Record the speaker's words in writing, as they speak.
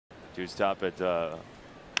to stop at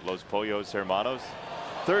Los Pollos Hermanos.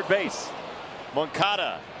 Third base,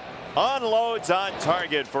 Moncada unloads on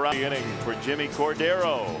target for the inning for Jimmy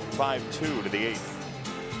Cordero. 5-2 to the 8th.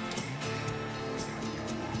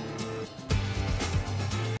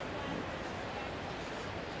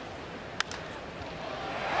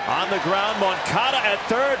 On the ground, Moncada at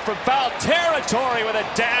third from foul territory with a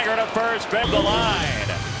dagger to first. Bend the line.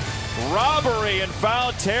 Robbery in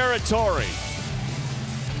foul territory.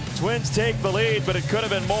 Twins take the lead, but it could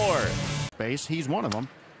have been more. Base, he's one of them.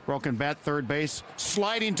 Broken bat, third base,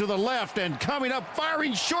 sliding to the left and coming up,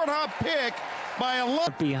 firing short hop pick by a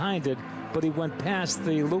lot behind it, but he went past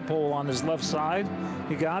the loophole on his left side.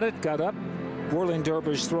 He got it, got up, whirling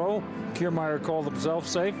Derby's throw. Kiermaier called himself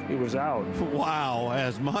safe. He was out. Wow,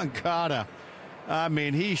 as Moncada, I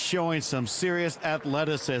mean, he's showing some serious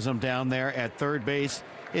athleticism down there at third base.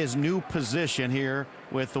 His new position here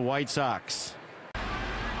with the White Sox.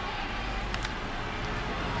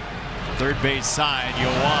 Third base side,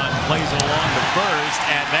 Yoan plays along the first,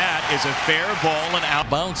 and that is a fair ball and out.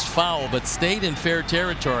 Bounced foul, but stayed in fair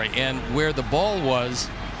territory, and where the ball was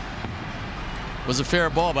a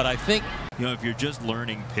fair ball. But I think, you know, if you're just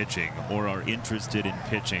learning pitching or are interested in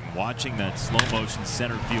pitching, watching that slow motion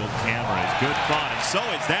center field camera is good fun, and so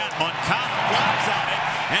is that. Moncada flops on it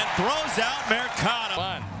and throws out Mercado.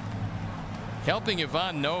 helping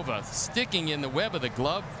Ivan Nova, sticking in the web of the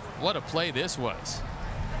glove. What a play this was.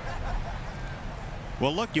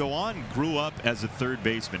 Well, look, Yoan grew up as a third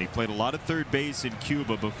baseman. He played a lot of third base in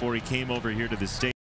Cuba before he came over here to the States.